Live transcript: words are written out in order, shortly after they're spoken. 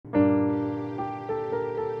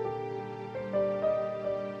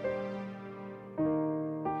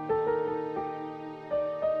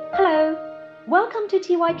Welcome to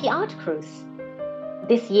TYP Art Cruise.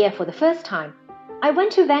 This year, for the first time, I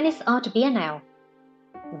went to Venice Art Biennale.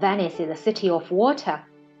 Venice is a city of water,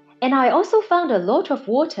 and I also found a lot of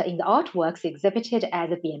water in the artworks exhibited at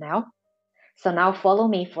the Biennale. So now follow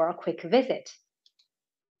me for a quick visit.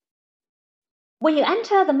 When you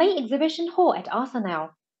enter the main exhibition hall at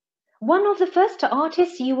Arsenal, one of the first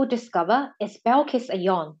artists you will discover is Belkis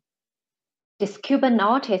Ayón. This Cuban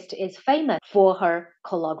artist is famous for her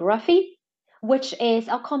collagography, which is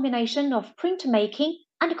a combination of printmaking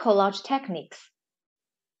and collage techniques.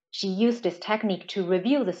 She used this technique to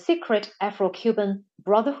reveal the secret Afro-Cuban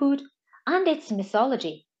brotherhood and its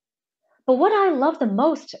mythology. But what I love the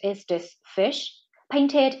most is this fish,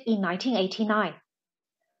 painted in 1989.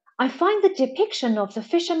 I find the depiction of the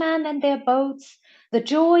fishermen and their boats, the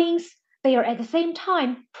drawings, they are at the same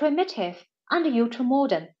time primitive and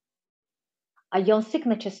ultra-modern. Ayón's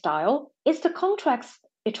signature style is the contrast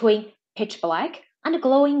between pitch black and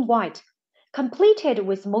glowing white, completed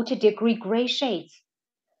with multi-degree gray shades.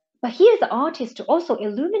 But here the artist also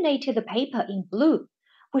illuminated the paper in blue,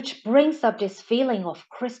 which brings up this feeling of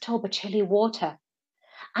crystal but chilly water.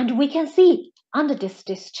 And we can see under this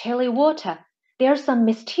chilly water, there are some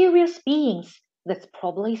mysterious beings that's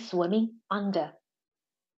probably swimming under.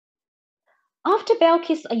 After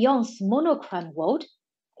Belkis Ayón's monochrome world,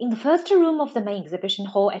 in the first room of the main exhibition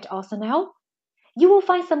hall at Arsenal, you will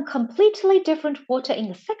find some completely different water in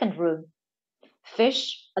the second room.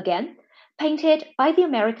 Fish, again, painted by the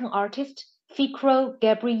American artist Ficre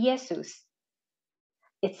Ghebreyesus.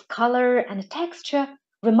 Its color and texture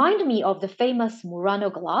remind me of the famous Murano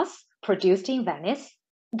glass produced in Venice.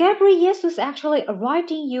 Ghebreyesus actually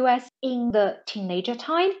arrived in US in the teenager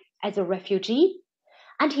time as a refugee,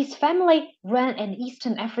 and his family ran an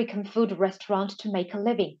Eastern African food restaurant to make a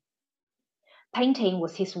living. Painting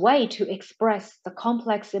was his way to express the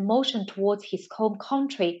complex emotion towards his home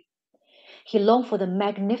country. He longed for the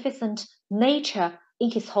magnificent nature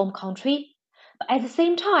in his home country, but at the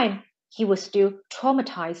same time, he was still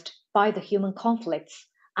traumatized by the human conflicts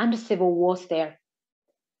and civil wars there.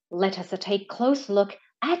 Let us take a close look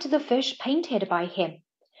at the fish painted by him.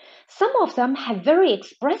 Some of them have very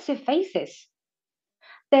expressive faces.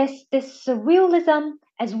 There's this surrealism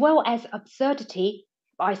as well as absurdity.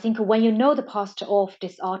 I think when you know the past of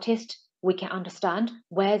this artist, we can understand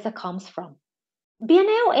where that comes from.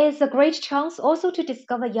 Biennale is a great chance also to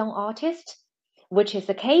discover young artists, which is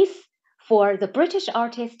the case for the British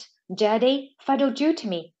artist Jadé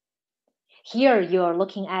Fadoujutimi. Here you are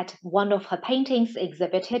looking at one of her paintings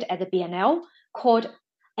exhibited at the Biennale called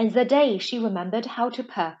 "And the Day She Remembered How to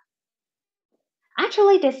Purr."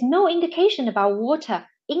 Actually, there's no indication about water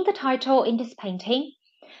in the title in this painting,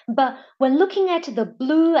 but when looking at the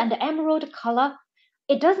blue and emerald color,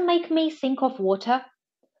 it does make me think of water,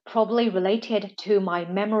 probably related to my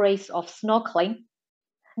memories of snorkeling.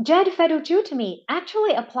 Jadé Fadoujutimi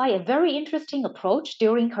actually applied a very interesting approach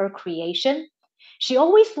during her creation. She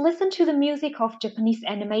always listened to the music of Japanese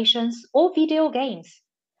animations or video games.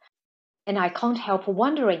 And I can't help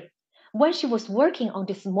wondering, when she was working on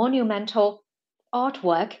this monumental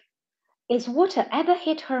artwork, is water ever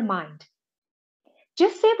hit her mind?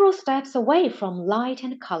 Just several steps away from light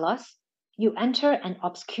and colors, you enter an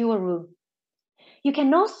obscure room. You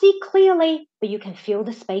cannot see clearly, but you can feel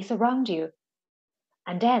the space around you.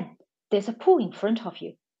 And then there's a pool in front of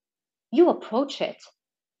you. You approach it.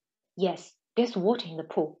 Yes, there's water in the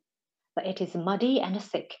pool, but it is muddy and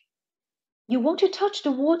thick. You want to touch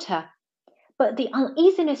the water, but the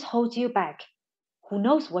uneasiness holds you back. Who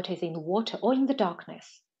knows what is in the water or in the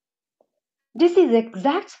darkness? This is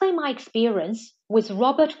exactly my experience with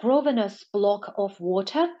Robert Grosvenor's block of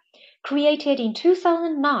water, created in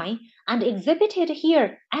 2009 and exhibited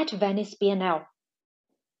here at Venice Biennale.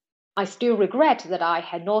 I still regret that I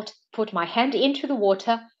had not put my hand into the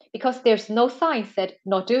water because there's no sign said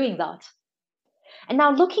not doing that. And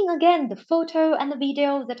now looking again the photo and the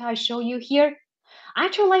video that I show you here,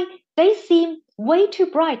 actually they seem way too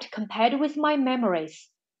bright compared with my memories.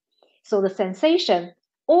 So the sensation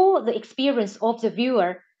or the experience of the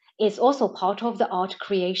viewer is also part of the art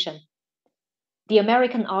creation. The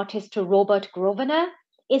American artist Robert Grosvenor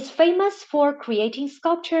is famous for creating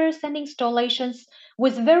sculptures and installations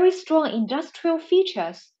with very strong industrial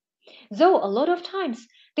features, though a lot of times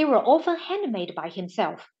they were often handmade by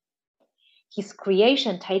himself. His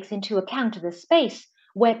creation takes into account the space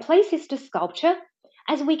where places the sculpture,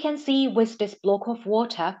 as we can see with this block of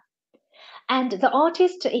water, and the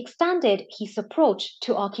artist extended his approach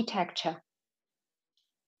to architecture.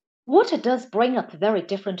 Water does bring up very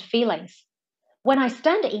different feelings. When I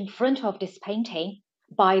stand in front of this painting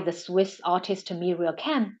by the Swiss artist Miriam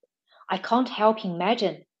Cahn, I can't help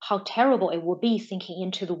imagine how terrible it would be sinking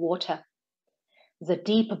into the water. The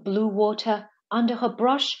deep blue water under her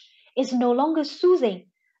brush is no longer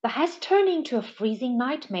soothing, but has turned into a freezing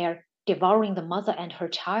nightmare, devouring the mother and her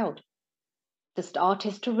child. Does the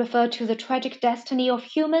artist refer to the tragic destiny of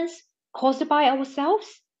humans caused by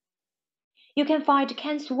ourselves? You can find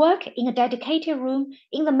Cahn's work in a dedicated room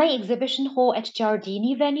in the main exhibition hall at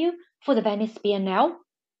Giardini venue for the Venice Biennale.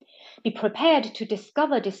 Be prepared to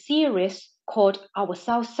discover the series called Our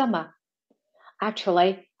South Summer.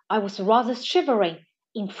 Actually, I was rather shivering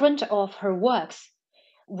in front of her works,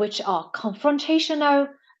 which are confrontational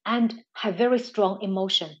and have very strong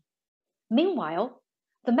emotion. Meanwhile,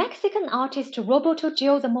 the Mexican artist Roberto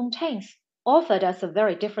Gli de Montes offered us a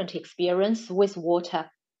very different experience with water.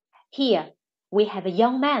 Here, we have a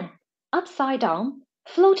young man, upside down,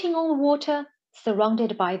 floating on the water,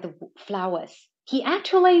 surrounded by the flowers. He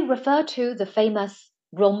actually referred to the famous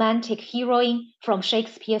romantic heroine from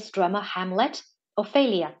Shakespeare's drama Hamlet,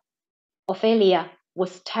 Ophelia. Ophelia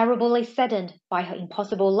was terribly saddened by her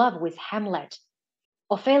impossible love with Hamlet.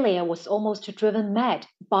 Ophelia was almost driven mad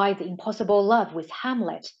by the impossible love with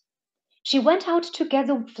Hamlet. She went out to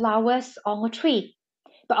gather flowers on a tree,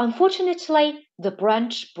 but unfortunately the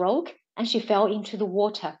branch broke and she fell into the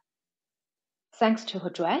water. Thanks to her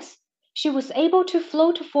dress, she was able to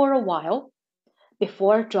float for a while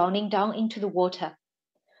before drowning down into the water.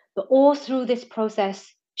 But all through this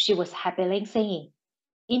process, she was happily singing.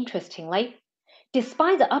 Interestingly,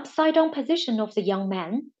 despite the upside-down position of the young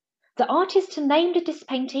man, the artist named this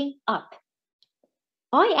painting Up.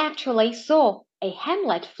 I actually saw a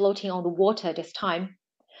Hamlet floating on the water this time,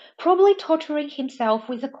 probably torturing himself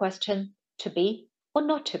with the question, to be or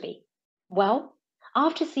not to be. Well,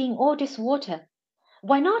 after seeing all this water,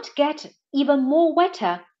 why not get even more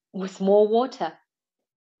wetter with more water?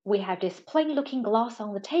 We have this plain-looking glass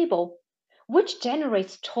on the table, which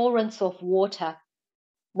generates torrents of water.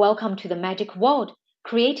 Welcome to the magic world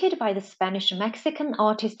created by the Spanish-Mexican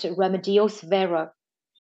artist Remedios Varo.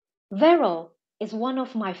 Varo is one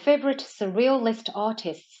of my favorite surrealist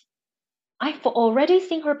artists. I've already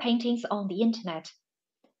seen her paintings on the internet,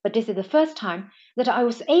 but this is the first time that I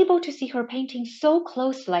was able to see her painting so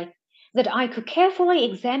closely that I could carefully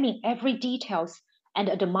examine every details and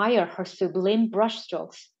admire her sublime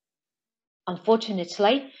brushstrokes.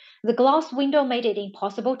 Unfortunately, the glass window made it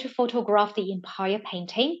impossible to photograph the entire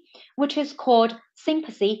painting, which is called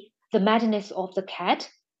Sympathy, the Madness of the Cat,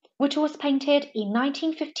 which was painted in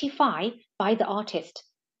 1955 by the artist.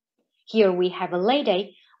 Here we have a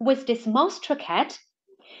lady with this monster cat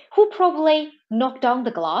who probably knocked down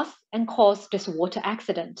the glass and caused this water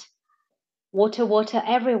accident. Water, water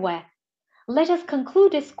everywhere. Let us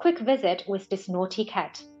conclude this quick visit with this naughty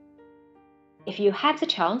cat. If you have the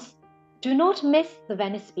chance, do not miss the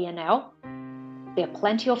Venice Biennale. There are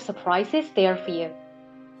plenty of surprises there for you.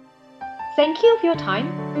 Thank you for your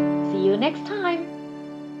time. See you next time.